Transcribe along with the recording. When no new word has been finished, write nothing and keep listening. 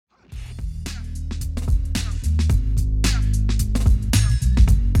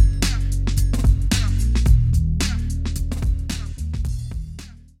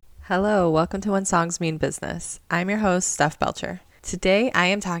Hello, welcome to When Songs Mean Business. I'm your host, Steph Belcher. Today, I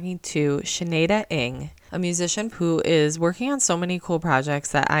am talking to Shaneda Ng, a musician who is working on so many cool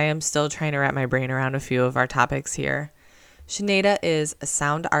projects that I am still trying to wrap my brain around a few of our topics here. Shaneda is a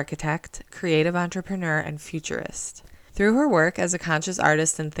sound architect, creative entrepreneur, and futurist. Through her work as a conscious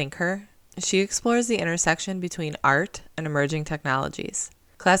artist and thinker, she explores the intersection between art and emerging technologies.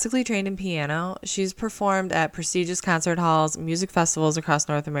 Classically trained in piano, she's performed at prestigious concert halls, music festivals across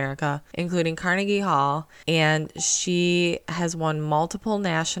North America, including Carnegie Hall, and she has won multiple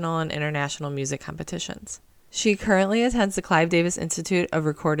national and international music competitions. She currently attends the Clive Davis Institute of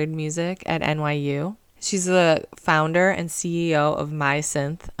Recorded Music at NYU. She's the founder and CEO of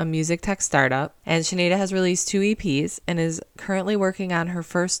MySynth, a music tech startup, and Shaneda has released 2 EPs and is currently working on her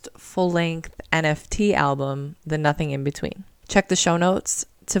first full-length NFT album, The Nothing in Between. Check the show notes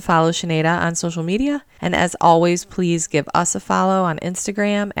to follow Shaneda on social media, and as always, please give us a follow on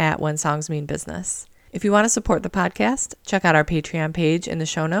Instagram at When Songs Mean Business. If you want to support the podcast, check out our Patreon page in the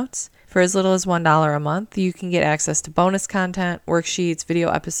show notes. For as little as $1 a month, you can get access to bonus content, worksheets, video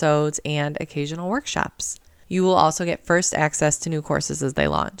episodes, and occasional workshops. You will also get first access to new courses as they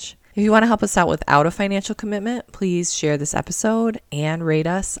launch. If you want to help us out without a financial commitment, please share this episode and rate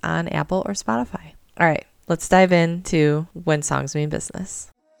us on Apple or Spotify. All right, let's dive into When Songs Mean Business.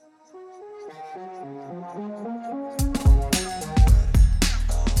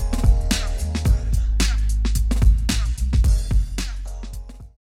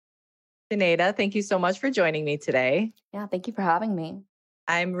 Shaneda, thank you so much for joining me today. Yeah, thank you for having me.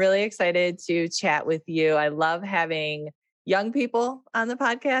 I'm really excited to chat with you. I love having young people on the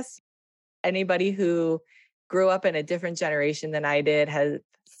podcast. Anybody who grew up in a different generation than I did has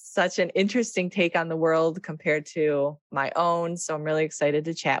such an interesting take on the world compared to my own. So I'm really excited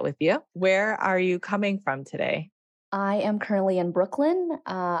to chat with you. Where are you coming from today? I am currently in Brooklyn.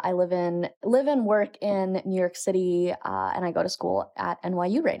 I live and work in New York City, and I go to school at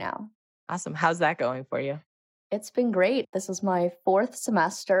NYU right now. Awesome. How's that going for you? It's been great. This is my 4th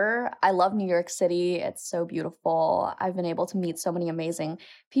semester. I love New York City. It's so beautiful. I've been able to meet so many amazing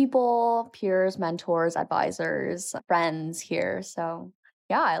people, peers, mentors, advisors, friends here. So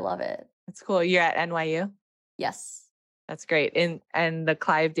yeah, I love it. That's cool. You're at NYU? Yes. That's great. And the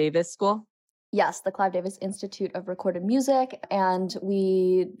Clive Davis School? Yes, the Clive Davis Institute of Recorded Music, and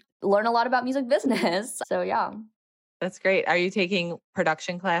we learn a lot about music business. So yeah. That's great. Are you taking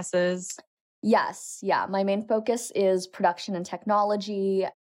production classes? Yes, yeah. My main focus is production and technology,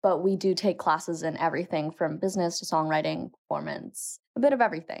 but we do take classes in everything from business to songwriting, performance, a bit of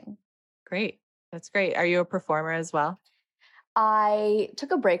everything. Great. That's great. Are you a performer as well? I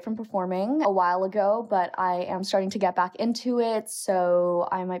took a break from performing a while ago, but I am starting to get back into it. So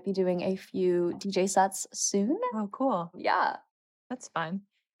I might be doing a few DJ sets soon. Oh, cool. Yeah. That's fun.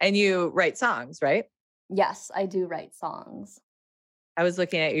 And you write songs, right? Yes, I do write songs. I was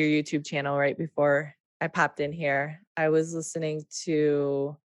looking at your YouTube channel right before I popped in here. I was listening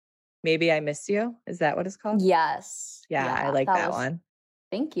to Maybe I Miss You. Is that what it's called? Yes. Yeah, I like that one.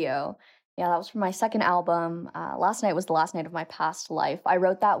 Thank you. Yeah, that was from my second album. Last Night was the last night of my past life. I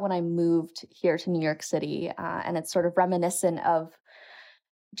wrote that when I moved here to New York City, and it's sort of reminiscent of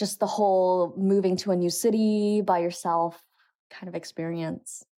just the whole moving to a new city by yourself kind of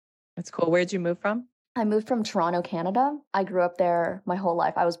experience. That's cool. Where'd you move from? I moved from Toronto, Canada. I grew up there my whole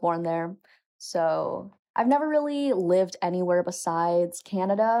life. I was born there. So I've never really lived anywhere besides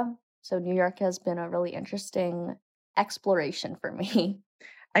Canada. So New York has been a really interesting exploration for me.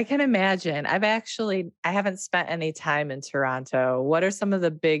 I can imagine. I haven't spent any time in Toronto. What are some of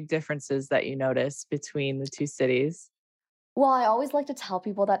the big differences that you notice between the two cities? Well, I always like to tell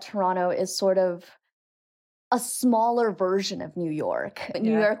people that Toronto is sort of a smaller version of New York. In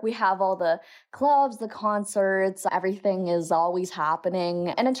New Yeah. York, we have all the clubs, the concerts, everything is always happening.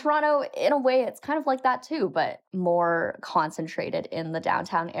 And in Toronto, in a way, it's kind of like that too, but more concentrated in the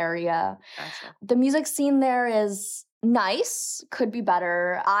downtown area. Gotcha. The music scene there is nice, could be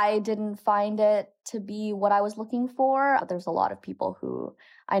better. I didn't find it to be what I was looking for. But there's a lot of people who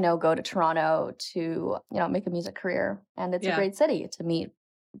I know go to Toronto to, make a music career. And it's a Yeah. great city to meet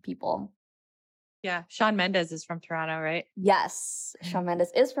people. Yeah. Shawn Mendes is from Toronto, right? Yes, Shawn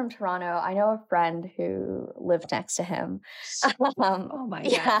Mendes is from Toronto. I know a friend who lived next to him. Oh my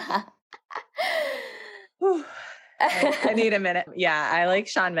God. Yeah. Whew. I need a minute. Yeah, I like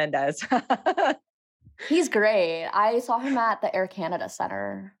Shawn Mendes. He's great. I saw him at the Air Canada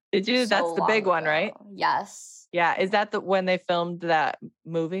Center. Did you? That's so the big long one, right? ago. Yes. Yeah. Is that when they filmed that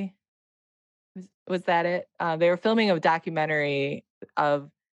movie? Was that it? They were filming a documentary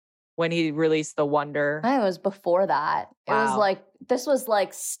of when he released the Wonder. I think it was before that. It was Wow. like, this was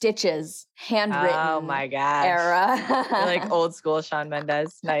like Stitches, handwritten Oh my gosh. era. You're like old school Shawn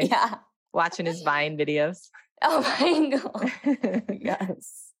Mendes. Nice. Yeah. Watching his Vine videos. Oh my God.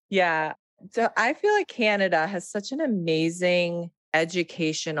 Yes. Yeah. So I feel like Canada has such an amazing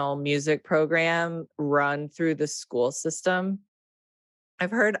educational music program run through the school system.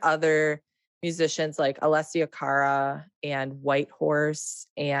 I've heard other musicians like Alessia Cara and Whitehorse,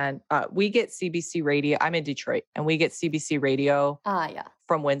 and we get CBC radio. I'm in Detroit, and we get CBC radio Yeah.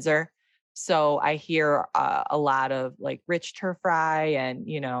 from Windsor. So I hear a lot of like Rich Turfry and,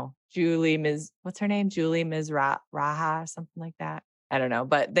 what's her name? Julie Raha, something like that. I don't know,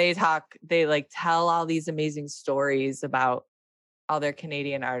 but they like tell all these amazing stories about all their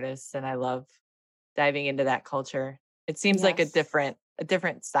Canadian artists. And I love diving into that culture. It seems like a different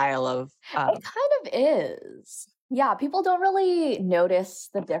style of. It kind of is. Yeah, people don't really notice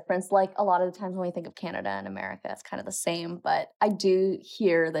the difference. Like a lot of the times when we think of Canada and America, it's kind of the same. But I do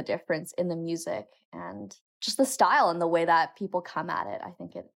hear the difference in the music and just the style and the way that people come at it. I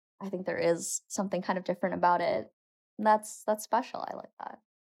think there is something kind of different about it. And that's special. I like that.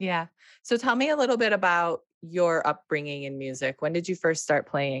 Yeah. So tell me a little bit about your upbringing in music. When did you first start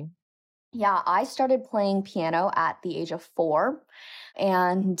playing? Yeah, I started playing piano at the age of 4.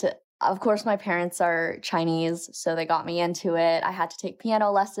 And of course, my parents are Chinese, so they got me into it. I had to take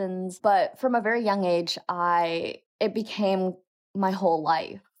piano lessons. But from a very young age, it became my whole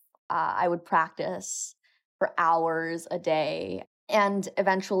life. I would practice for hours a day. And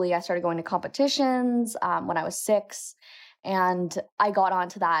eventually, I started going to competitions when I was 6. And I got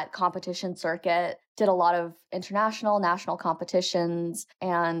onto that competition circuit, did a lot of international, national competitions.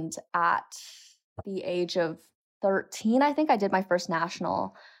 And at the age of 13, I think I did my first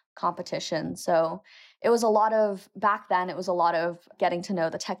national competition. So back then, it was a lot of getting to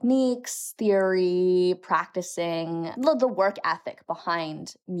know the techniques, theory, practicing, the work ethic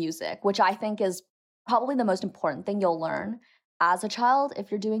behind music, which I think is probably the most important thing you'll learn as a child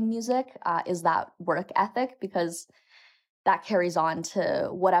if you're doing music, is that work ethic, because that carries on to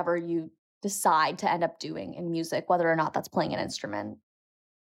whatever you decide to end up doing in music, whether or not that's playing an instrument.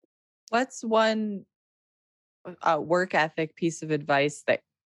 What's one work ethic piece of advice that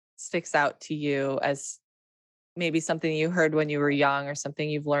sticks out to you as maybe something you heard when you were young or something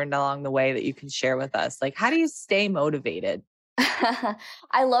you've learned along the way that you can share with us? Like, how do you stay motivated?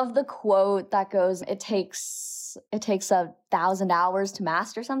 I love the quote that goes, it takes 1,000 hours to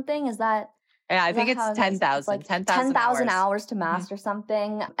master something. Is that? Yeah, I think it's 10,000. Like 10,000 hours to master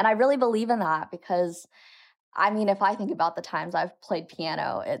something. And I really believe in that because, I mean, if I think about the times I've played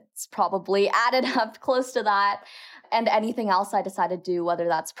piano, it's probably added up close to that. And anything else I decide to do, whether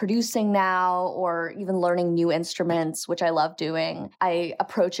that's producing now or even learning new instruments, which I love doing, I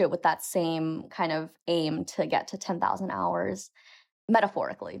approach it with that same kind of aim to get to 10,000 hours,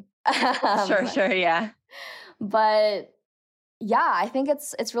 metaphorically. Sure, yeah. But yeah, I think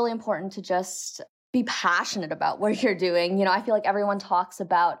it's really important to just be passionate about what you're doing. You know, I feel like everyone talks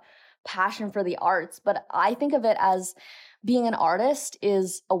about passion for the arts, but I think of it as being an artist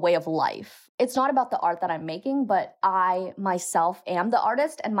is a way of life. It's not about the art that I'm making, but I myself am the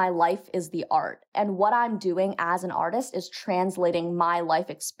artist and my life is the art. And what I'm doing as an artist is translating my life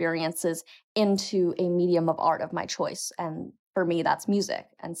experiences into a medium of art of my choice. And for me, that's music.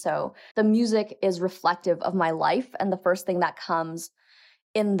 And so the music is reflective of my life. And the first thing that comes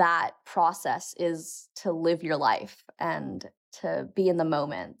in that process is to live your life and to be in the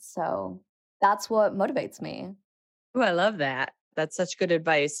moment. So that's what motivates me. Oh, I love that. That's such good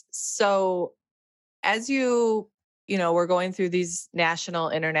advice. So as you were going through these national,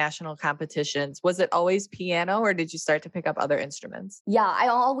 international competitions, was it always piano or did you start to pick up other instruments? Yeah, I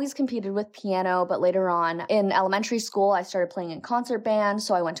always competed with piano, but later on in elementary school, I started playing in concert band.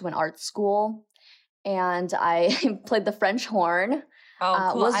 So I went to an art school and I played the French horn. Oh,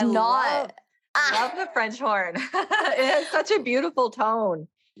 cool. I love the French horn. It has such a beautiful tone.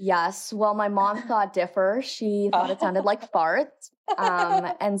 Yes. Well, my mom thought differ. She thought it sounded like farts.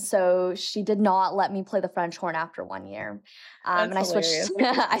 And so she did not let me play the French horn after 1 year. And I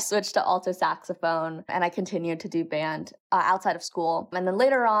switched to alto saxophone and I continued to do band outside of school. And then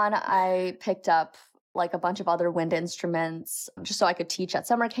later on, I picked up like a bunch of other wind instruments just so I could teach at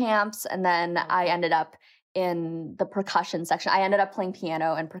summer camps. And then I ended up in the percussion section. I ended up playing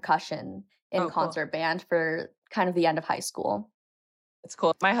piano and percussion in concert band for kind of the end of high school. It's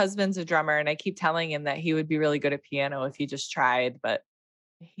cool. My husband's a drummer and I keep telling him that he would be really good at piano if he just tried, but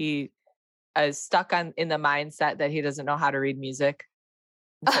he is stuck in the mindset that he doesn't know how to read music.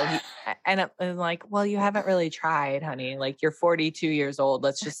 So and I'm like, well, you haven't really tried, honey. Like you're 42 years old.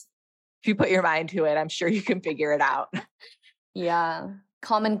 Let's just if you put your mind to it, I'm sure you can figure it out. Yeah.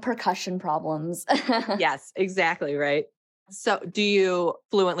 Common percussion problems. Yes, exactly. Right. So do you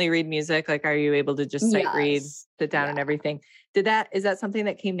fluently read music? Like, are you able to just sight read, Yes. sit down and Yeah. everything? Is that something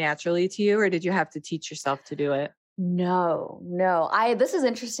that came naturally to you, or did you have to teach yourself to do it? No. This is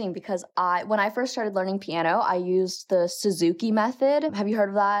interesting because when I first started learning piano, I used the Suzuki method. Have you heard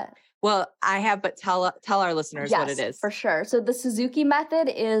of that? Well, I have, but tell our listeners what it Yes, is. for sure. So the Suzuki method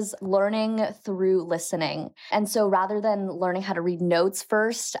is learning through listening. And so rather than learning how to read notes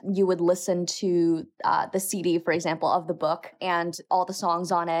first, you would listen to the CD, for example, of the book and all the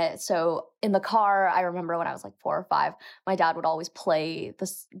songs on it. So in the car, I remember when I was like 4 or 5, my dad would always play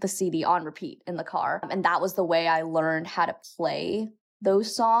the CD on repeat in the car. And that was the way I learned how to play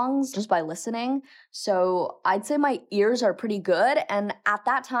those songs, just by listening. So I'd say my ears are pretty good. And at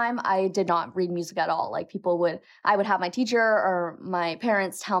that time, I did not read music at all. Like I would have my teacher or my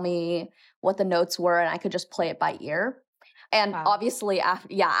parents tell me what the notes were, and I could just play it by ear. And Wow. obviously,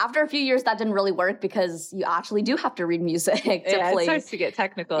 after a few years, that didn't really work because you actually do have to read music to Yeah, play. it starts to get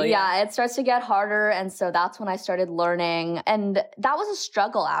technical. Yeah, it starts to get harder. And so that's when I started learning. And that was a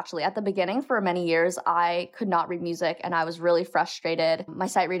struggle, actually. At the beginning, for many years, I could not read music and I was really frustrated. My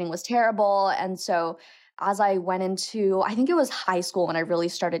sight reading was terrible. And so as I went into, I think it was high school when I really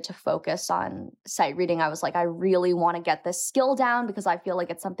started to focus on sight reading, I was like, I really want to get this skill down because I feel like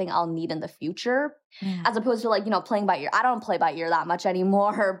it's something I'll need in the future. As opposed to like, playing by ear. I don't play by ear that much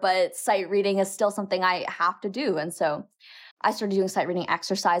anymore, but sight reading is still something I have to do. And so I started doing sight reading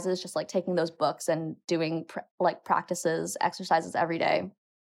exercises, just like taking those books and doing practices, exercises every day.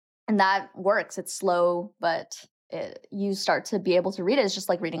 And that works. It's slow, but you start to be able to read it. It's just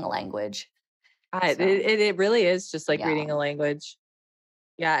like reading a language. It really is just like Yeah. reading a language.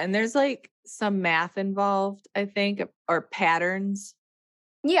 Yeah. And there's like some math involved, I think, or patterns.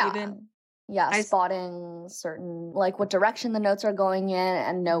 Yeah. Even. Yeah. Spotting certain, like what direction the notes are going in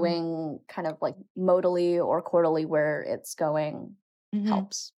and knowing kind of like modally or chordally where it's going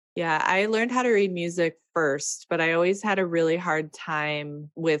helps. Yeah. I learned how to read music first, but I always had a really hard time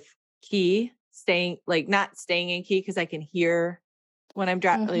with key not staying in key because I can hear when I'm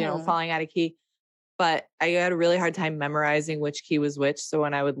falling out of key. But I had a really hard time memorizing which key was which. So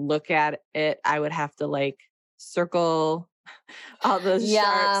when I would look at it, I would have to like circle all the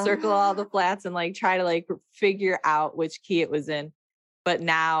sharps, circle all the flats, and like try to like figure out which key it was in. But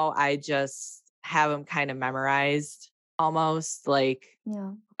now I just have them kind of memorized almost. Like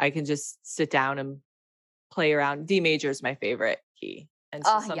I can just sit down and play around. D major is my favorite key. And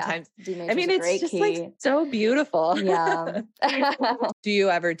so sometimes, D major is a great it's just key. like so beautiful. Yeah. Do you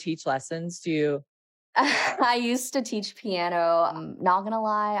ever teach lessons? Do you? I used to teach piano. I'm not gonna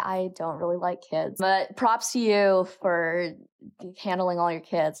lie, I don't really like kids, but props to you for handling all your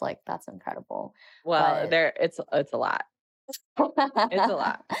kids. Like that's incredible. Well, it's a lot. It's a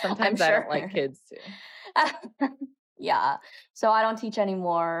lot. Sometimes I don't like kids too. Yeah. So I don't teach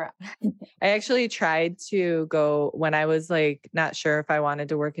anymore. I actually tried to go when I was like not sure if I wanted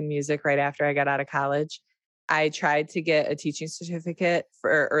to work in music right after I got out of college. I tried to get a teaching certificate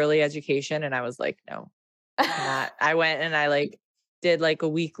for early education and I was like, no, I'm not. I went and I like did like a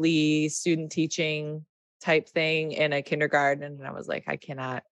weekly student teaching type thing in a kindergarten. And I was like, I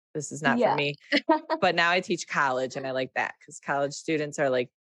cannot, this is not for me. But now I teach college and I like that because college students are like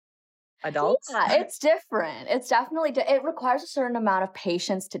adults. Yeah, it's different. It's definitely, it requires a certain amount of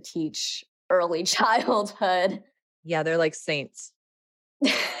patience to teach early childhood. Yeah, they're like saints.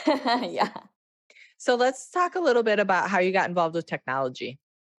 Yeah. So let's talk a little bit about how you got involved with technology.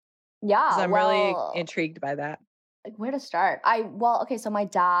 Yeah. I'm really intrigued by that. Like where to start? So my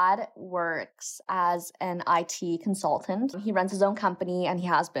dad works as an IT consultant. He runs his own company and he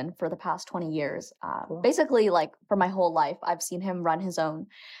has been for the past 20 years. Cool. Basically, like for my whole life, I've seen him run his own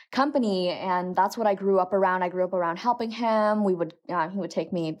company and that's what I grew up around. I grew up around helping him. He would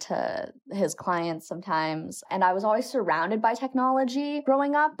take me to his clients sometimes. And I was always surrounded by technology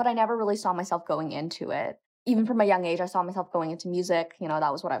growing up, but I never really saw myself going into it. Even from a young age, I saw myself going into music.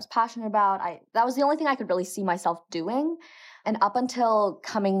 That was what I was passionate about. That was the only thing I could really see myself doing. And up until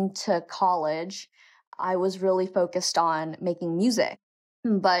coming to college, I was really focused on making music.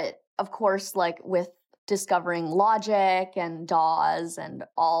 But of course, like with discovering Logic and DAWs and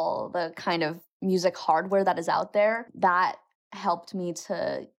all the kind of music hardware that is out there, that helped me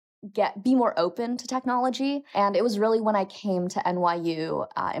to be more open to technology. And it was really when I came to NYU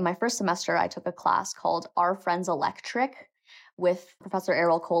in my first semester, I took a class called Our Friends Electric with Professor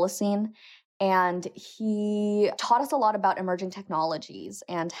Errol Colasine. And he taught us a lot about emerging technologies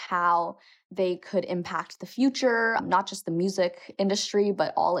and how they could impact the future, not just the music industry,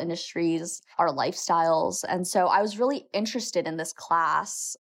 but all industries, our lifestyles. And so I was really interested in this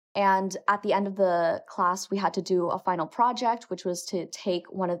class. And at the end of the class, we had to do a final project, which was to take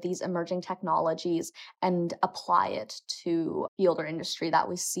one of these emerging technologies and apply it to field or industry that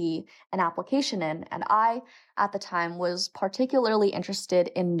we see an application in. And I, at the time, was particularly interested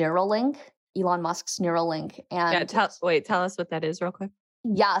in Neuralink, Elon Musk's Neuralink. Yeah, And tell us what that is real quick.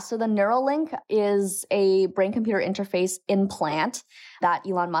 yeah, so the Neuralink is a brain computer interface implant that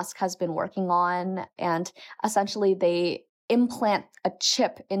Elon Musk has been working on. And essentially, they implant a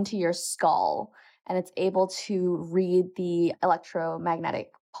chip into your skull, and it's able to read the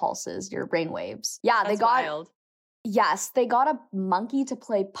electromagnetic pulses, your brain waves. Yeah, That's wild. Yes, they got a monkey to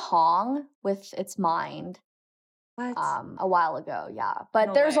play Pong with its mind What? a while ago, yeah. But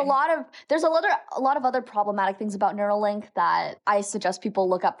No there's way. a lot of other problematic things about Neuralink that I suggest people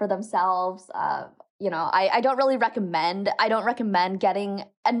look up for themselves. I don't really recommend getting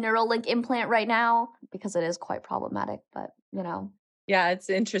a Neuralink implant right now because it is quite problematic, but Yeah, it's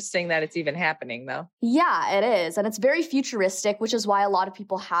interesting that it's even happening though. yeah, it is. And it's very futuristic, which is why a lot of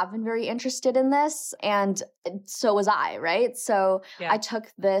people have been very interested in this. And so was I, right? So Yeah. I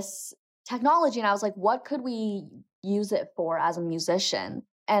took this technology and I was like, what could we use it for as a musician?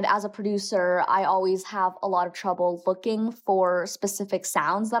 And as a producer, I always have a lot of trouble looking for specific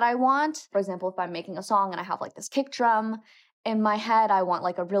sounds that I want. For example, if I'm making a song and I have like this kick drum in my head, I want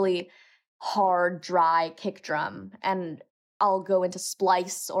like a really hard, dry kick drum. And I'll go into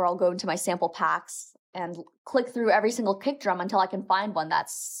Splice or I'll go into my sample packs and click through every single kick drum until I can find one that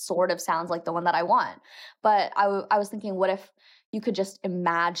sort of sounds like the one that I want. But I was thinking, what if you could just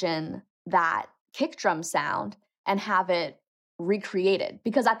imagine that kick drum sound and have it recreated?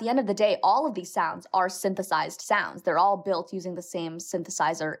 Because at the end of the day, all of these sounds are synthesized sounds. They're all built using the same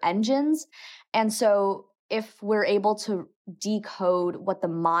synthesizer engines. And so if we're able to decode what the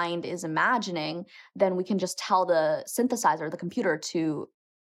mind is imagining, then we can just tell the synthesizer, the computer, to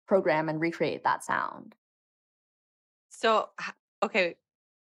program and recreate that sound. So, okay,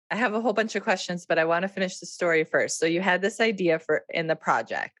 I have a whole bunch of questions, but I want to finish the story first. So you had this idea in the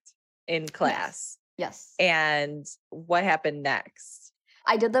project in class. Yes. And what happened next?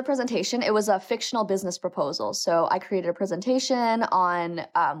 I did the presentation. It was a fictional business proposal. So I created a presentation on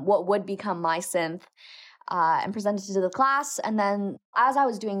what would become my synth and presented it to the class. And then as I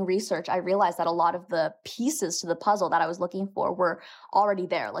was doing research, I realized that a lot of the pieces to the puzzle that I was looking for were already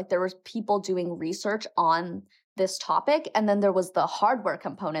there. Like there was people doing research on this topic. And then there was the hardware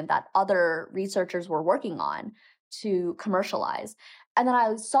component that other researchers were working on to commercialize. And then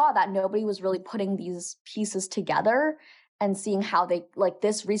I saw that nobody was really putting these pieces together and seeing how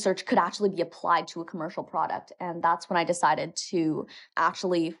this research could actually be applied to a commercial product. And that's when I decided to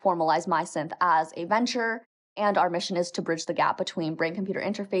actually formalize MySynth as a venture. And our mission is to bridge the gap between brain-computer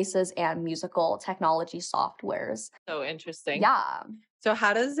interfaces and musical technology softwares. So interesting. Yeah. So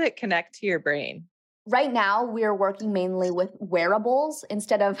how does it connect to your brain? Right now, we're working mainly with wearables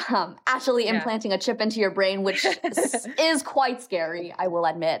instead of actually implanting a chip into your brain, which is quite scary, I will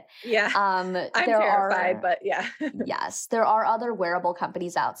admit. Yeah, I'm terrified, but yeah. Yes, there are other wearable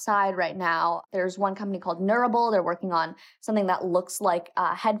companies outside right now. There's one company called Neurable. They're working on something that looks like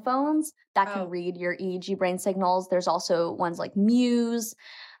headphones that can read your EEG brain signals. There's also ones like Muse,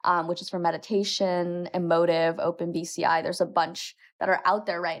 which is for meditation, Emotive, OpenBCI. There's a bunch that are out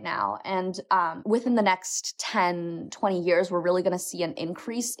there right now. And within the next 10, 20 years, we're really going to see an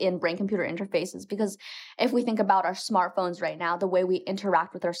increase in brain-computer interfaces. Because if we think about our smartphones right now, the way we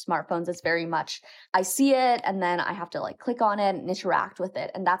interact with our smartphones is very much, I see it, and then I have to click on it and interact with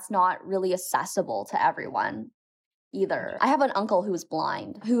it. And that's not really accessible to everyone either. I have an uncle who's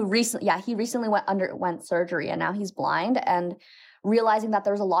blind, who recently underwent surgery, and now he's blind. And realizing that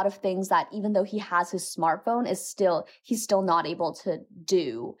there's a lot of things that even though he has his smartphone he's still not able to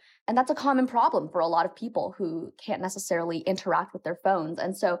do. And that's a common problem for a lot of people who can't necessarily interact with their phones.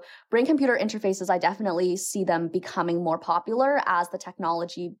 And so brain-computer interfaces, I definitely see them becoming more popular as the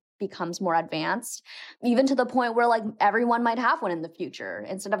technology becomes more advanced, even to the point where everyone might have one in the future.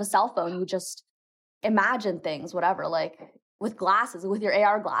 Instead of a cell phone, you just imagine things, whatever, with glasses, with your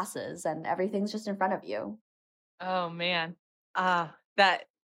AR glasses, and everything's just in front of you. Oh man. That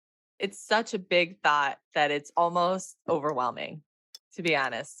it's such a big thought that it's almost overwhelming, to be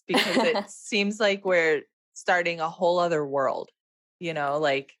honest, because it seems like we're starting a whole other world,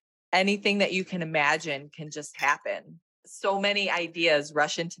 anything that you can imagine can just happen. So many ideas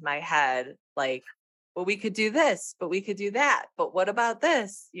rush into my head, well, we could do this, but we could do that. But what about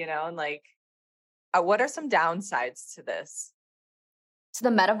this? And What are some downsides to this? To the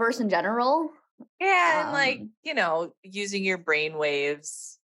metaverse in general. Yeah, and Um, using your brain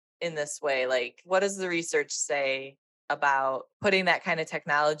waves in this way. Like, what does the research say about putting that kind of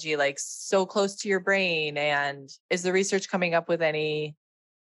technology like so close to your brain? And is the research coming up with any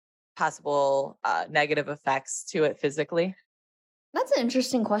possible negative effects to it physically? That's an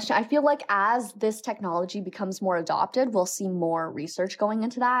interesting question. I feel like as this technology becomes more adopted, we'll see more research going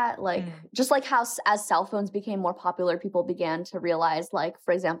into that. Like, Mm. just like how as cell phones became more popular, people began to realize, like,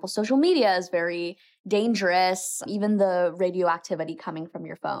 for example, social media is very dangerous. Even the radioactivity coming from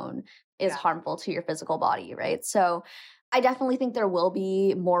your phone is Yeah. harmful to your physical body, right? So, I definitely think there will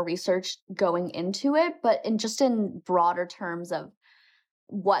be more research going into it, but in broader terms of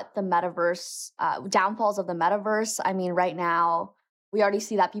what the metaverse downfalls of the metaverse. I mean, right now we already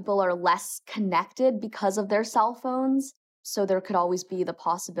see that people are less connected because of their cell phones, so there could always be the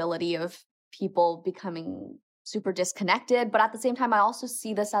possibility of people becoming super disconnected. But at the same time, I also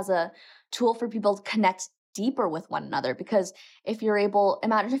see this as a tool for people to connect deeper with one another, because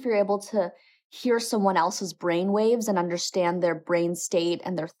imagine if you're able to hear someone else's brain waves and understand their brain state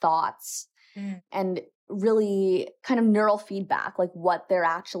and their thoughts, Mm. and really kind of neural feedback, like what they're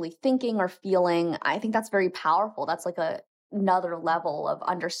actually thinking or feeling. I think that's very powerful. That's like another level of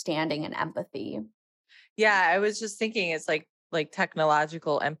understanding and empathy. Yeah, I was just thinking it's like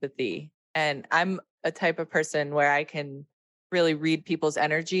technological empathy. And I'm a type of person where I can really read people's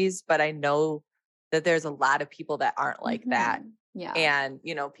energies, but I know that there's a lot of people that aren't like that. Yeah. And,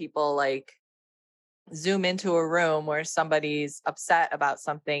 people like zoom into a room where somebody's upset about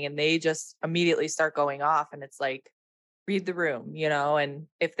something and they just immediately start going off, and it's like, read the room, and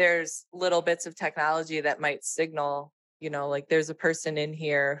if there's little bits of technology that might signal, like there's a person in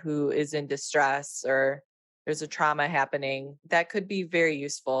here who is in distress, or there's a trauma happening, that could be very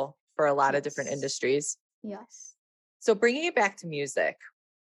useful for a lot of different Yes. industries. Yes. So bringing it back to music,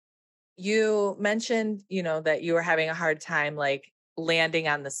 you mentioned, that you were having a hard time like landing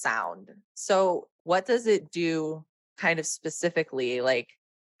on the sound. So what does it do kind of specifically? Like,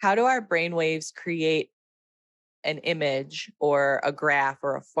 how do our brainwaves create an image or a graph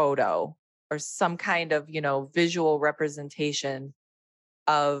or a photo or some kind of, visual representation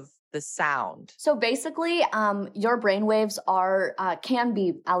of the sound? So basically, your brain waves are can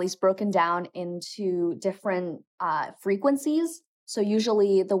be at least broken down into different frequencies. So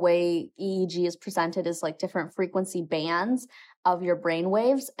usually, the way EEG is presented is like different frequency bands of your brain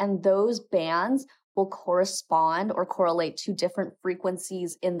waves, and those bands will correspond or correlate to different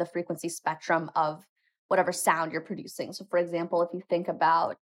frequencies in the frequency spectrum of whatever sound you're producing. So, for example, if you think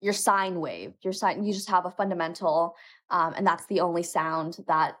about your sine wave, you just have a fundamental and that's the only sound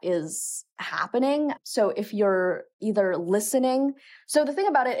that is happening. So if you're either listening, so the thing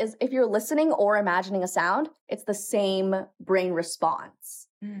about it is if you're listening or imagining a sound, it's the same brain response,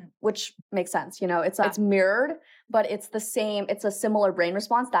 Mm. which makes sense. It's mirrored, but it's the same. It's a similar brain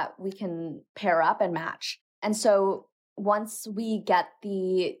response that we can pair up and match. And so once we get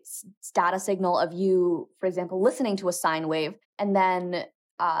the data signal of you, for example, listening to a sine wave, and then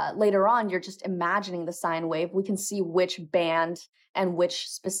later on, you're just imagining the sine wave, we can see which band and which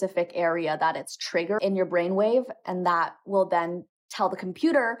specific area that it's triggered in your brainwave. And that will then tell the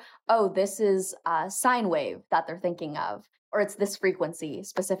computer, oh, this is a sine wave that they're thinking of, or it's this frequency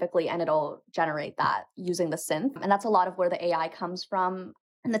specifically, and it'll generate that using the synth. And that's a lot of where the AI comes from.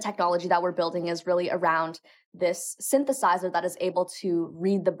 And the technology that we're building is really around this synthesizer that is able to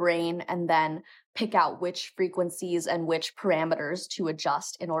read the brain and then pick out which frequencies and which parameters to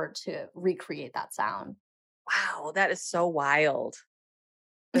adjust in order to recreate that sound. Wow, that is so wild.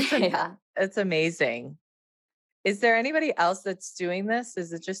 That's Yeah. it's amazing. Is there anybody else that's doing this?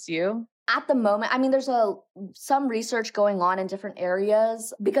 Is it just you? At the moment, I mean, there's some research going on in different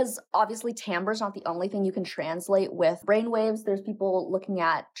areas, because obviously timbre is not the only thing you can translate with brainwaves. There's people looking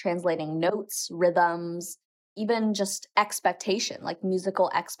at translating notes, rhythms, even just expectation, like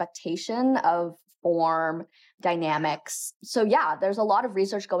musical expectation of form, dynamics. So yeah, there's a lot of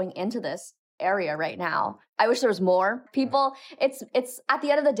research going into this area right now. I wish there was more people. It's at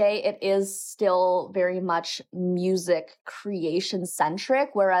the end of the day, it is still very much music creation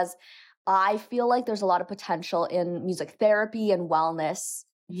centric, whereas I feel like there's a lot of potential in music therapy and wellness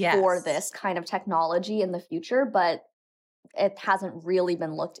for Yes. this kind of technology in the future, but it hasn't really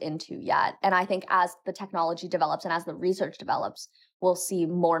been looked into yet. And I think as the technology develops and as the research develops, we'll see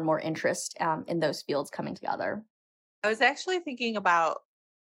more and more interest in those fields coming together. I was actually thinking about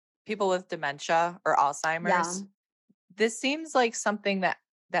people with dementia or Yeah. Alzheimer's. This seems like something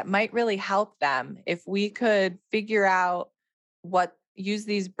that might really help them if we could figure out use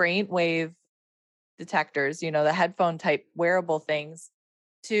these brainwave detectors, the headphone type wearable things,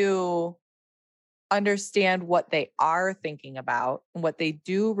 to understand what they are thinking about and what they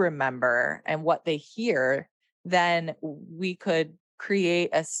do remember and what they hear, then we could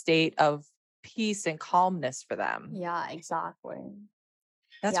create a state of peace and calmness for them. Yeah, exactly.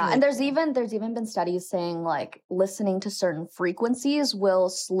 That's Yeah, really and cool. there's even been studies saying like listening to certain frequencies will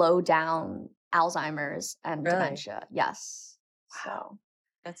slow down Alzheimer's and Really? dementia. Yes. Wow. So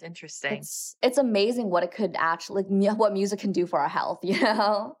That's interesting. it's amazing what it could actually what music can do for our health, you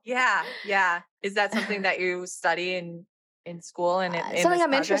know? Yeah. Yeah. Is that something that you study in school and in Something this I'm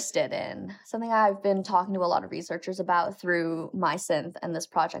project? interested in, something I've been talking to a lot of researchers about through my synth and this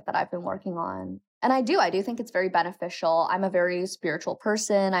project that I've been working on. And I do think it's very beneficial. I'm a very spiritual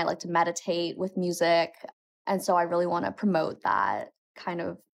person. I like to meditate with music. And so I really want to promote that kind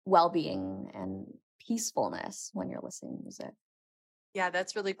of well being and peacefulness when you're listening to music. Yeah,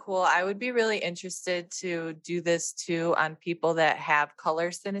 that's really cool. I would be really interested to do this too on people that have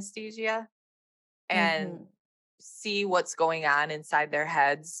color synesthesia and Hmm. see what's going on inside their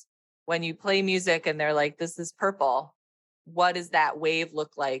heads when you play music and they're like, this is purple. What does that wave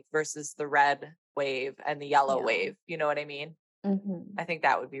look like versus the red wave and the yellow Yeah. wave? You know what I mean? Hmm. I think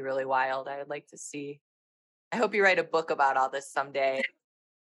that would be really wild. I would like to see. I hope you write a book about all this someday.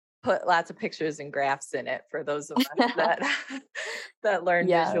 Put lots of pictures and graphs in it for those of us that that learn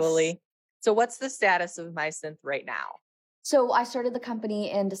Yes. visually. So what's the status of my synth right now? So I started the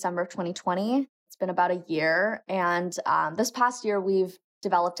company in December of 2020. It's been about a year. And this past year, we've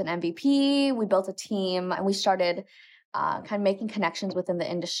developed an MVP, we built a team, and we started kind of making connections within the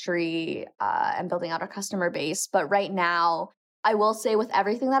industry and building out our customer base. But right now, I will say with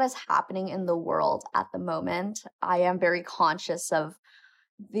everything that is happening in the world at the moment, I am very conscious of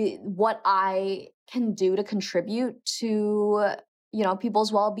the what I can do to contribute to,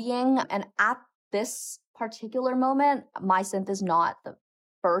 people's well-being. And at this particular moment, my synth is not the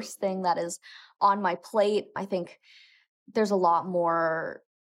first thing that is on my plate. I think there's a lot more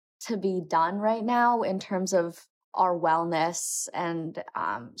to be done right now in terms of our wellness and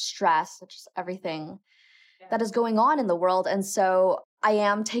stress, just everything that is going on in the world. And so I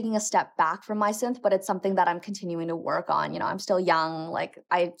am taking a step back from my synth, but it's something that I'm continuing to work on. I'm still young. Like,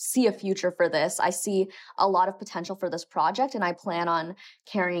 I see a future for this. I see a lot of potential for this project, and I plan on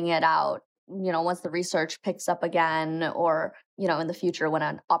carrying it out, once the research picks up again, or, in the future when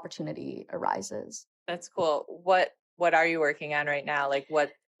an opportunity arises. That's cool. What are you working on right now? Like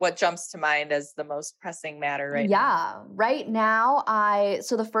what jumps to mind as the most pressing matter right now? Yeah, right now,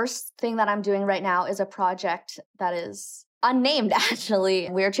 so the first thing that I'm doing right now is a project that is unnamed, actually.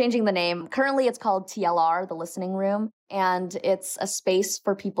 We're changing the name. Currently, it's called TLR, the Listening Room, and it's a space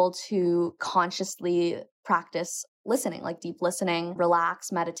for people to consciously practice listening, like deep listening,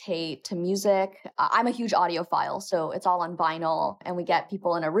 relax, meditate to music. I'm a huge audiophile, so it's all on vinyl, and we get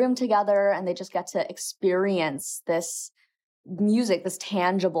people in a room together, and they just get to experience this music, this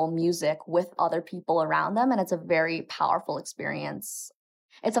tangible music with other people around them. And it's a very powerful experience.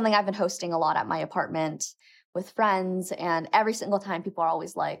 It's something I've been hosting a lot at my apartment with friends. And every single time, people are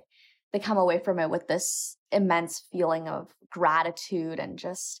always like, they come away from it with this immense feeling of gratitude and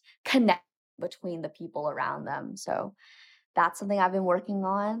just connect between the people around them. So that's something I've been working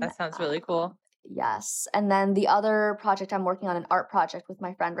on. That sounds really cool. Yes. And then the other project I'm working on, an art project with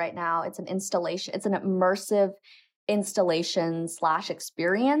my friend right now, it's an installation, it's an immersive installation /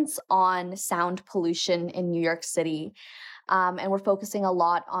 experience on sound pollution in New York City. And we're focusing a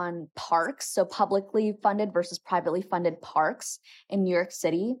lot on parks, so publicly funded versus privately funded parks in New York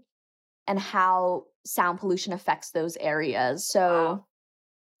City, and how sound pollution affects those areas. So, Wow.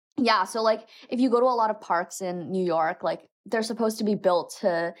 yeah, so like if you go to a lot of parks in New York, like they're supposed to be built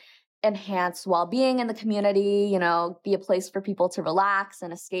to enhance well-being in the community, be a place for people to relax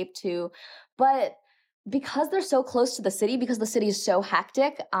and escape to. But because they're so close to the city, because the city is so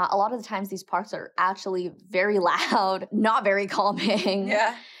hectic, a lot of the times these parks are actually very loud, not very calming.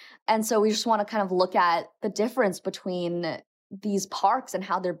 Yeah. And so we just want to kind of look at the difference between these parks and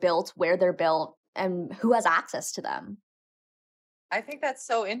how they're built, where they're built, and who has access to them. I think that's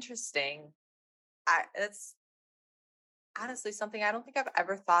so interesting. That's honestly something I don't think I've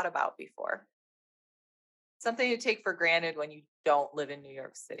ever thought about before. Something you take for granted when you don't live in New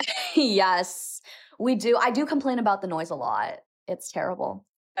York City. Yes, we do. I do complain about the noise a lot. It's terrible.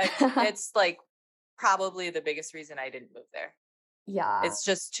 It's like probably the biggest reason I didn't move there. Yeah,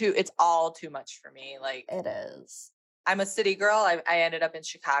 It's all too much for me. Like, it is. I'm a city girl. I ended up in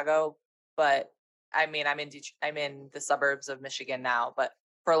Chicago, but I mean, I'm in the suburbs of Michigan now, but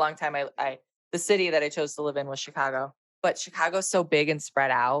for a long time, the city that I chose to live in was Chicago, but Chicago's so big and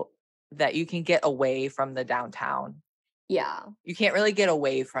spread out that you can get away from the downtown. Yeah. You can't really get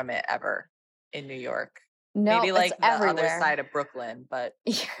away from it ever in New York. No, Maybe it's like the other everywhere. side of Brooklyn, but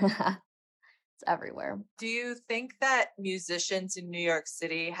Yeah, it's everywhere. do you think that musicians in New York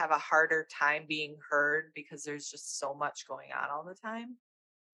City have a harder time being heard because there's just so much going on all the time?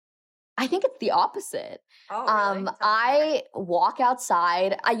 I think it's the opposite. Oh, really? Tell me more. I walk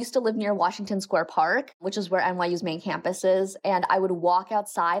outside. I used to live near Washington Square Park, which is where NYU's main campus is. And I would walk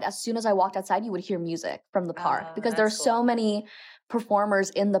outside. As soon as I walked outside, you would hear music from the park because there's That's so cool. many performers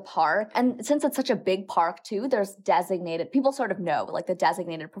in the park. And since it's such a big park too, there's designated, people sort of know like the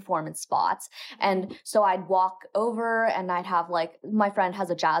designated performance spots. And so I'd walk over and I'd have like, my friend has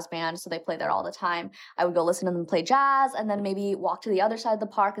a jazz band, so they play there all the time. I would go listen to them play jazz and then maybe walk to the other side of the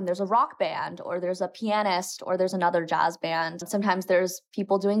park and there's a rock band or there's a pianist or there's another jazz band. Sometimes there's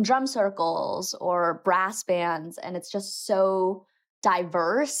people doing drum circles or brass bands, and it's just so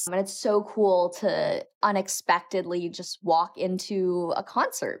diverse. And it's so cool to unexpectedly just walk into a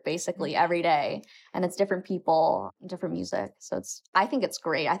concert basically every day. And it's different people, different music. So I think it's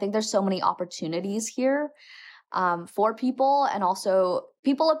great. I think there's so many opportunities here for people, and also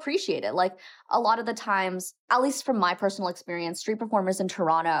people appreciate it. Like a lot of the times, at least from my personal experience, street performers in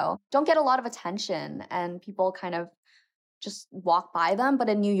Toronto don't get a lot of attention and people kind of just walk by them. But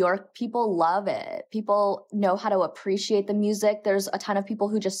in New York, people love it. People know how to appreciate the music. There's a ton of people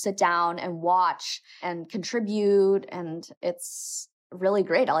who just sit down and watch and contribute, and it's really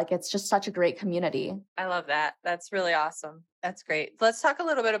great. Like, it's just such a great community. I love that. That's really awesome. That's great. Let's talk a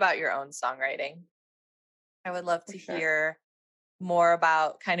little bit about your own songwriting. I would love to hear more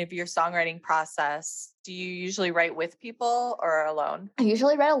about kind of your songwriting process. Do you usually write with people or alone? I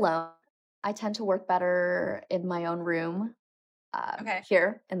usually write alone. I tend to work better in my own room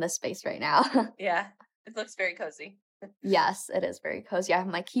here in this space right now. Yeah, it looks very cozy. Yes, it is very cozy. I have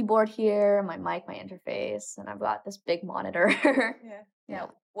my keyboard here, my mic, my interface, and I've got this big monitor. Yeah.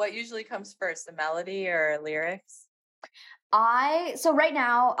 What usually comes first, the melody or lyrics? So right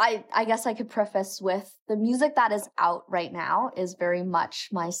now, I guess I could preface with the music that is out right now is very much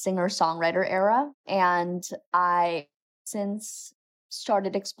my singer-songwriter era. And I since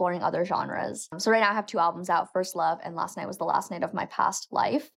started exploring other genres. So right now I have 2 albums out, First Love and Last Night Was the Last Night of My Past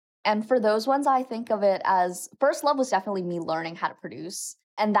Life. And for those ones, I think of it as First Love was definitely me learning how to produce.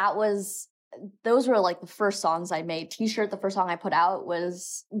 And those were like the first songs I made. T-Shirt, the first song I put out,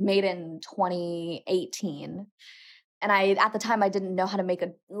 was made in 2018. And at the time I didn't know how to make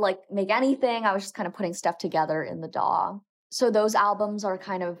anything. I was just kind of putting stuff together in the DAW. So those albums are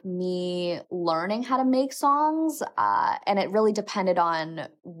kind of me learning how to make songs. And it really depended on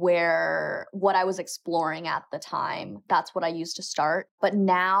what I was exploring at the time. That's what I used to start. But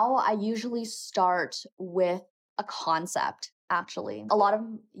now I usually start with a concept, actually. So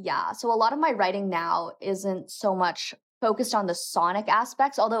a lot of my writing now isn't so much focused on the sonic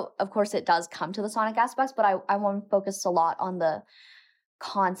aspects, although of course it does come to the sonic aspects, but I want to focus a lot on the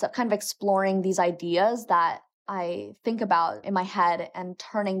concept, kind of exploring these ideas that I think about in my head and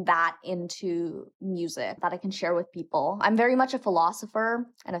turning that into music that I can share with people. I'm very much a philosopher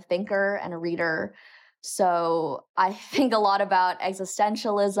and a thinker and a reader. So I think a lot about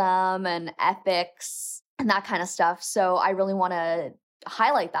existentialism and ethics and that kind of stuff. So I really want to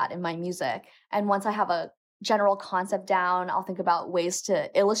highlight that in my music. And once I have a general concept down, I'll think about ways to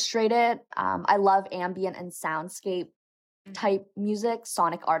illustrate it. I love ambient and soundscape type music,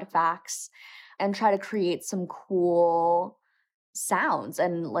 sonic artifacts, and try to create some cool sounds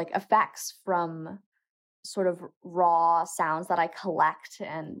and like effects from sort of raw sounds that I collect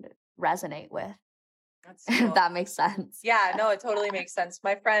and resonate with. That's cool. If that makes sense. Yeah, no, it totally makes sense.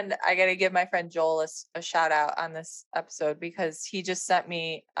 I got to give my friend Joel a shout out on this episode because he just sent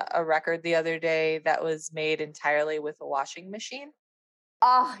me a record the other day that was made entirely with a washing machine.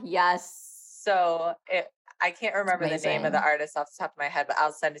 Oh, yes. So I can't remember the name of the artist off the top of my head, but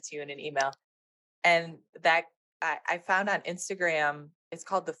I'll send it to you in an email. And that I found on Instagram, it's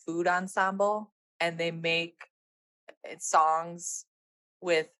called the Food Ensemble, and they make songs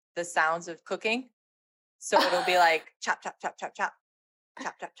with the sounds of cooking. So it'll be like chop, chop, chop, chop, chop,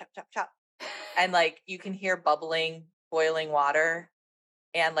 chop, chop, chop, chop, chop. And like you can hear bubbling, boiling water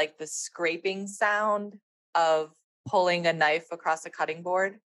and like the scraping sound of pulling a knife across a cutting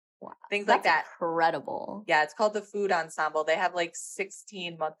board. Wow. Things like that. Incredible. Yeah, it's called the Food Ensemble. They have like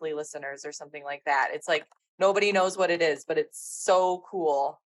 16 monthly listeners or something like that. It's like nobody knows what it is, but it's so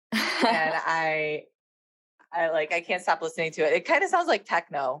cool. And I can't stop listening to it. It kind of sounds like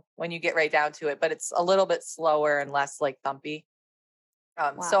techno when you get right down to it, but it's a little bit slower and less like thumpy.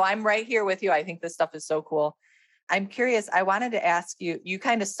 Wow. So I'm right here with you. I think this stuff is so cool. I'm curious. I wanted to ask you, you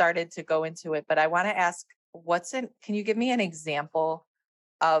kind of started to go into it, but I want to ask can you give me an example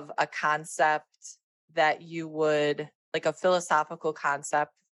of a concept that you would like a philosophical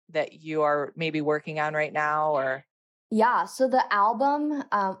concept that you are maybe working on right now or Yeah, so the album,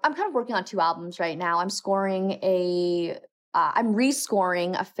 I'm kind of working on 2 albums right now. I'm rescoring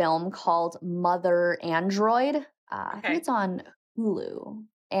a film called Mother Android. I think okay. it's on Hulu.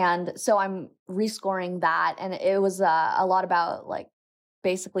 And so I'm rescoring that, and it was a lot about like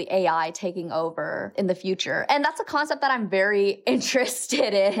basically AI taking over in the future. And that's a concept that I'm very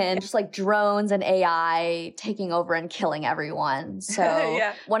interested in, just like drones and AI taking over and killing everyone. So,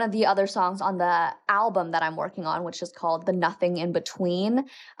 Yeah. one of the other songs on the album that I'm working on, which is called The Nothing in Between,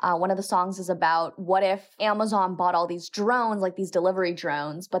 one of the songs is about what if Amazon bought all these drones, like these delivery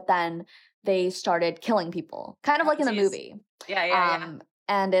drones, but then they started killing people, kind of like in the movie. Yeah.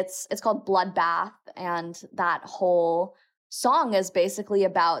 And it's called Bloodbath, and that whole song is basically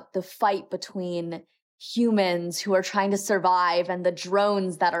about the fight between humans who are trying to survive and the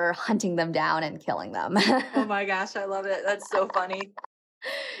drones that are hunting them down and killing them. Oh my gosh, I love it. That's so funny.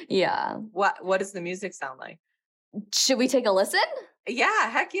 Yeah. What does the music sound like? Should we take a listen? Yeah,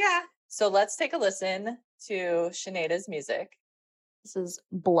 heck yeah. So let's take a listen to Sineada's music. This is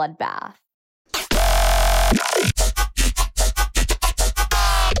Bloodbath.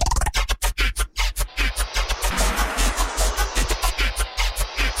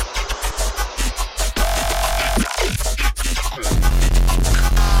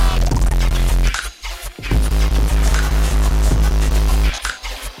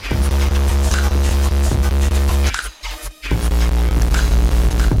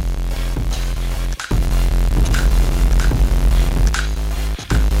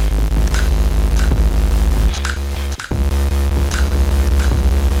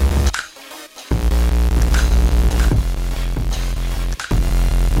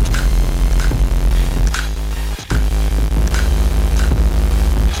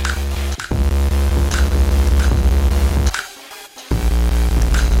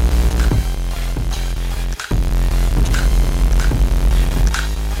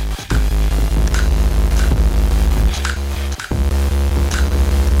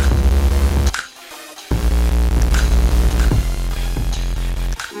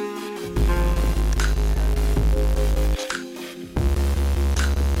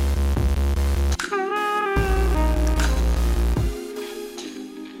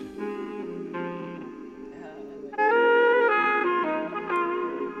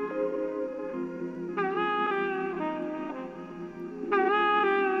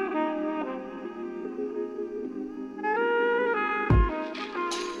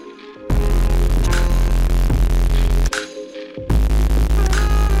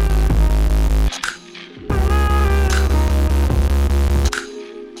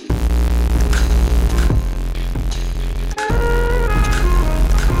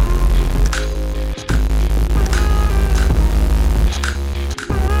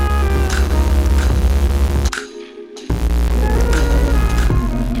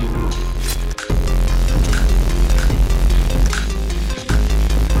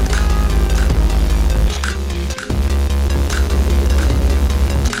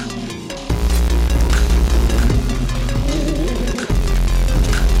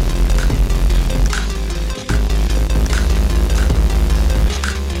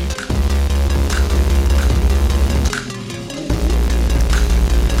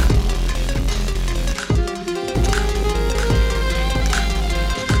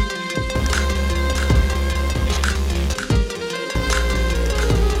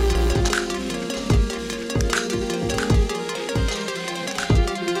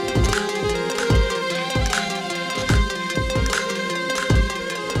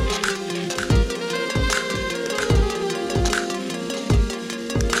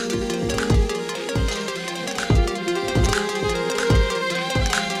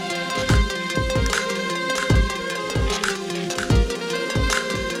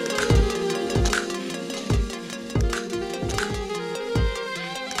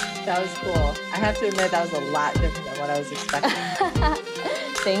 That was cool. I have to admit that was a lot different than what I was expecting.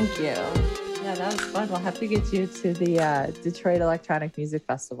 Thank you. Yeah, that was fun. We'll have to get you to the Detroit Electronic Music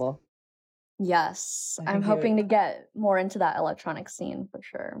Festival. Yes, I'm hoping to get more into that electronic scene for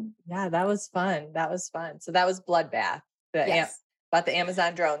sure. Yeah, that was fun. That was fun. So that was Bloodbath, Yes. about the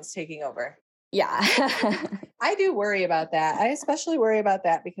Amazon drones taking over. Yeah. I do worry about that. I especially worry about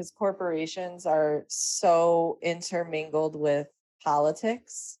that because corporations are so intermingled with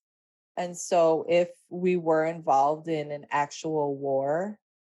politics. And so if we were involved in an actual war,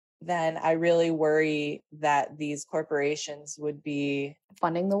 then I really worry that these corporations would be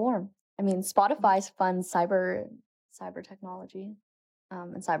funding the war. I mean, Spotify funds cyber technology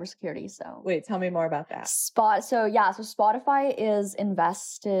and cybersecurity. So wait, tell me more about that. So Spotify is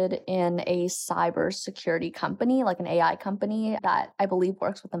invested in a cybersecurity company, like an AI company that I believe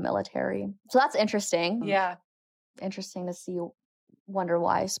works with the military. So that's interesting. Yeah. Interesting to see, wonder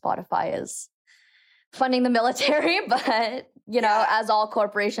why Spotify is funding the military, but you know, as all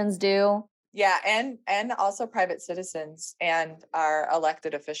corporations do. Yeah, and also private citizens and our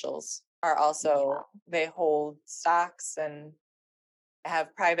elected officials are also, they hold stocks and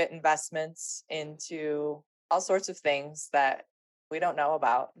have private investments into all sorts of things that we don't know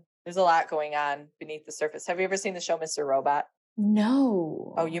about. There's a lot going on beneath the surface. Have you ever seen the show Mr. Robot?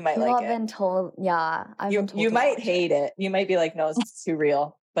 No. Oh, you might People like have it. been told, I've been told you to might watch hate it. You might be like, no, it's too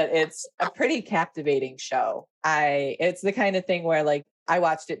real. But it's a pretty captivating show. It's the kind of thing where like I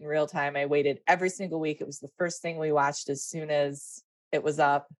watched it in real time. I waited every single week. It was the first thing we watched as soon as it was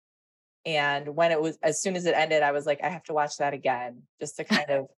up. And when as soon as it ended, I was like, I have to watch that again just to kind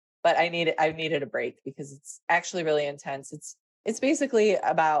of, but I needed a break because it's actually really intense. It's basically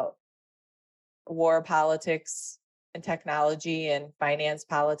about war politics and technology and finance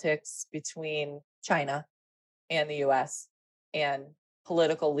politics between China and the US and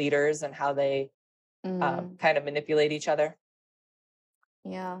political leaders and how they kind of manipulate each other.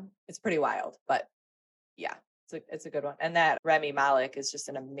 Yeah. It's pretty wild, but yeah, it's a good one. And that Rami Malek is just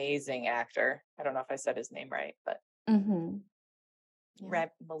an amazing actor. I don't know if I said his name right, but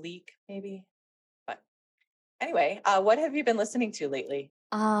Malik maybe. But anyway, what have you been listening to lately?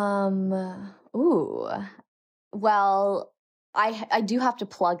 Well, I do have to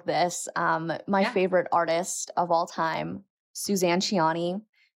plug this. My favorite artist of all time, Suzanne Ciani.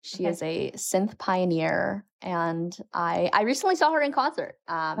 She is a synth pioneer, and I recently saw her in concert,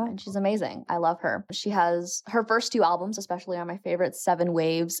 and she's amazing. I love her. She has her first two albums, especially are my favorites, Seven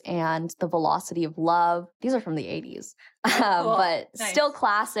Waves and The Velocity of Love. These are from the 80s, but still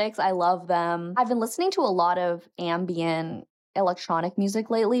classics. I love them. I've been listening to a lot of ambient electronic music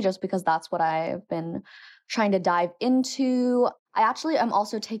lately, just because that's what I've been trying to dive into. I actually am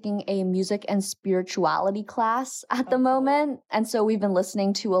also taking a music and spirituality class at the moment. And so we've been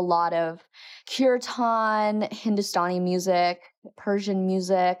listening to a lot of kirtan, Hindustani music, Persian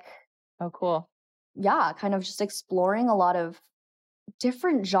music. Oh, cool. Yeah, kind of just exploring a lot of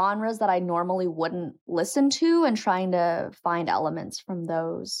different genres that I normally wouldn't listen to and trying to find elements from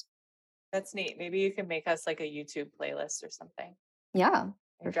those. That's neat. Maybe you can make us like a YouTube playlist or something. Yeah.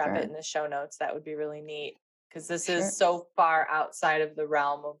 And drop it in the show notes. That would be really neat. Because this is so far outside of the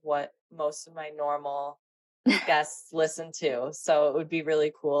realm of what most of my normal guests listen to. So it would be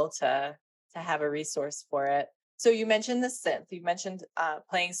really cool to have a resource for it. So you mentioned the synth. You mentioned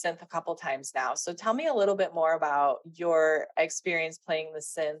playing synth a couple times now. So tell me a little bit more about your experience playing the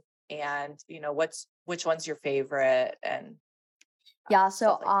synth, and you know which one's your favorite. And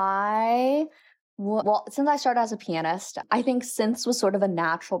so well, since I started as a pianist, I think synths was sort of a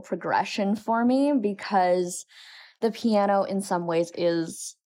natural progression for me because the piano in some ways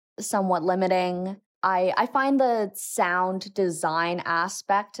is somewhat limiting. I find the sound design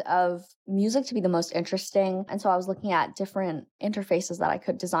aspect of music to be the most interesting. And so I was looking at different interfaces that I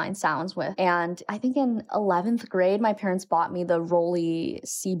could design sounds with. And I think in 11th grade, my parents bought me the Rolly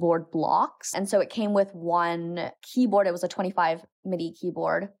Seaboard blocks. And so it came with one keyboard. It was a 25 MIDI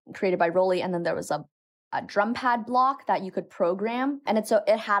keyboard created by Rolly. And then there was a drum pad block that you could program. And it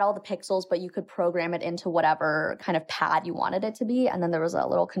had all the pixels, but you could program it into whatever kind of pad you wanted it to be. And then there was a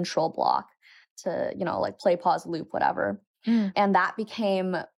little control block to, like play, pause, loop, whatever. And that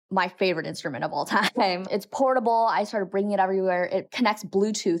became my favorite instrument of all time. It's portable. I started bringing it everywhere. It connects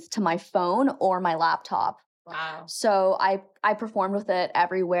Bluetooth to my phone or my laptop. Wow. So I performed with it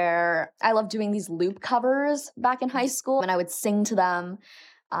everywhere. I loved doing these loop covers back in high school, and I would sing to them.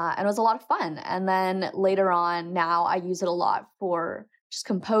 And it was a lot of fun. And then later on, now I use it a lot for just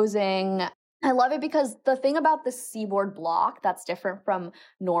composing. I love it because the thing about the Seaboard block that's different from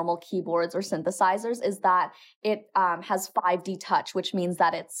normal keyboards or synthesizers is that it has 5D touch, which means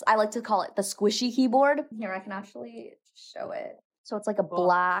that I like to call it the squishy keyboard. Here, I can actually show it. So it's like a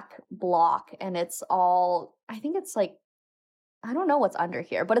black block, and it's all, I think it's like, I don't know what's under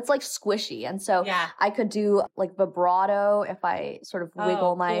here, but it's like squishy. And so I could do like vibrato if I sort of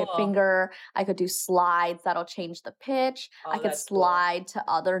wiggle my finger. I could do slides that'll change the pitch. I could slide to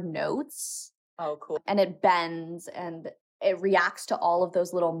other notes. Oh, cool. And it bends and it reacts to all of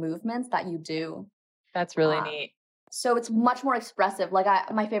those little movements that you do. That's really neat. So it's much more expressive. Like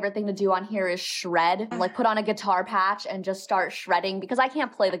my favorite thing to do on here is shred, like put on a guitar patch and just start shredding because I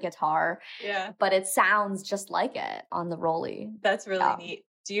can't play the guitar. Yeah. But it sounds just like it on the Rolly. That's really neat.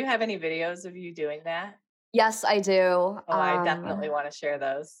 Do you have any videos of you doing that? Yes, I do. Oh, I definitely want to share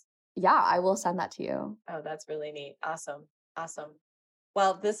those. Yeah, I will send that to you. Oh, that's really neat. Awesome.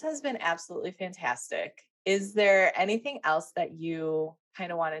 Well, this has been absolutely fantastic. Is there anything else that you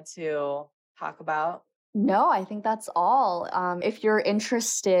kind of wanted to talk about? No, I think that's all. If you're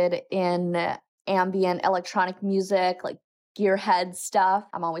interested in ambient electronic music, like gearhead stuff,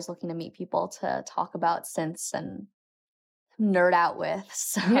 I'm always looking to meet people to talk about synths and nerd out with.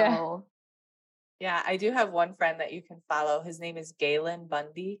 So yeah, I do have one friend that you can follow. His name is Galen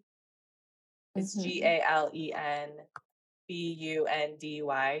Bundy. It's GalenBundy.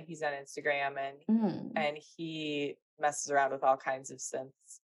 He's on Instagram and he messes around with all kinds of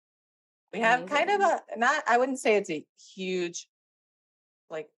synths. We have kind of I wouldn't say it's a huge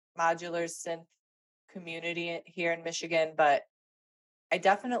like modular synth community here in Michigan, but I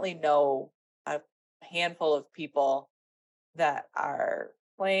definitely know a handful of people that are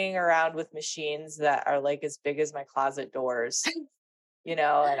playing around with machines that are like as big as my closet doors, and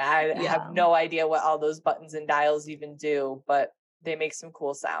I have no idea what all those buttons and dials even do, but they make some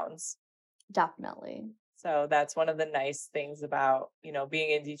cool sounds. Definitely. So that's one of the nice things about,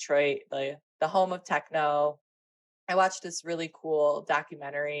 being in Detroit, like the home of techno. I watched this really cool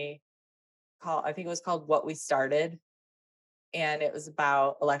documentary I think it was called What We Started. And it was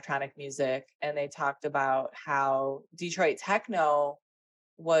about electronic music. And they talked about how Detroit techno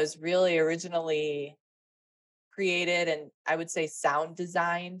was really originally created and I would say sound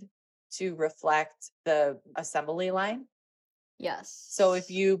designed to reflect the assembly line. Yes. So if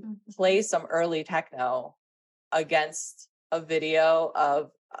you play some early techno against a video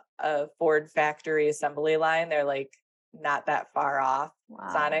of a Ford factory assembly line, they're like not that far off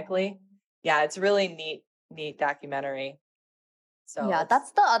sonically. Yeah, it's really neat documentary. So yeah,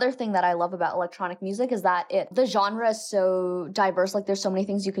 that's the other thing that I love about electronic music is that the genre is so diverse. Like there's so many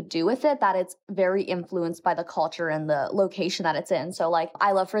things you could do with it that it's very influenced by the culture and the location that it's in. So like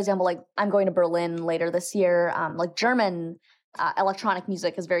I love, for example, like I'm going to Berlin later this year. Like German electronic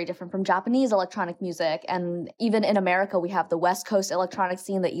music is very different from Japanese electronic music. And even in America, we have the West Coast electronic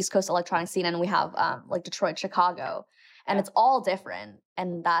scene, the East Coast electronic scene, and we have like Detroit, Chicago. And it's all different.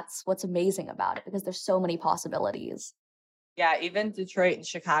 And that's what's amazing about it because there's so many possibilities. Yeah, even Detroit and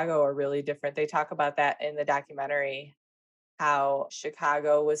Chicago are really different. They talk about that in the documentary, how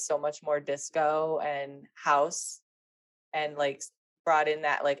Chicago was so much more disco and house and like brought in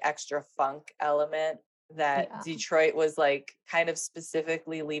that like extra funk element that Detroit was like kind of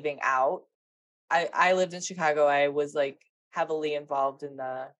specifically leaving out. I lived in Chicago. I was like heavily involved in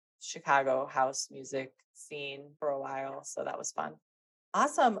the Chicago house music scene for a while. So that was fun.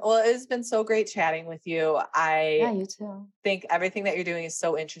 Awesome. Well, it's been so great chatting with you. Yeah, you too. Think everything that you're doing is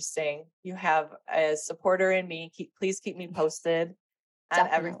so interesting. You have a supporter in me. Please keep me posted on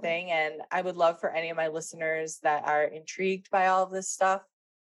everything. And I would love for any of my listeners that are intrigued by all of this stuff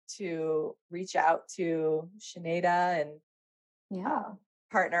to reach out to Shaneda and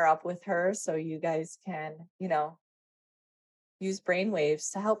partner up with her so you guys can, use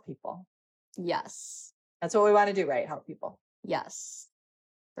brainwaves to help people. Yes. That's what we want to do, right? Help people. Yes.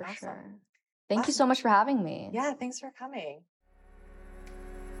 For sure. Thank you so much for having me. Yeah, thanks for coming.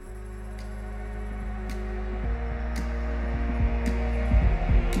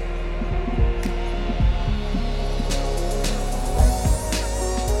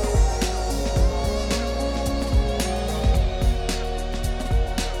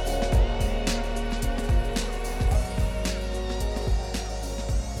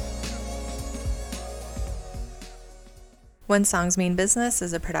 When Songs Mean Business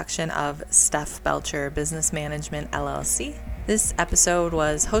is a production of Steph Belcher Business Management, LLC. This episode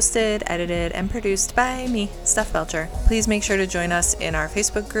was hosted, edited, and produced by me, Steph Belcher. Please make sure to join us in our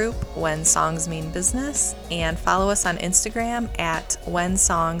Facebook group, When Songs Mean Business, and follow us on Instagram at When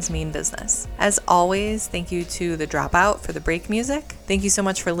Songs Mean Business. As always, thank you to The Dropout for the break music. Thank you so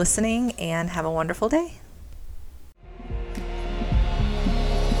much for listening, and have a wonderful day.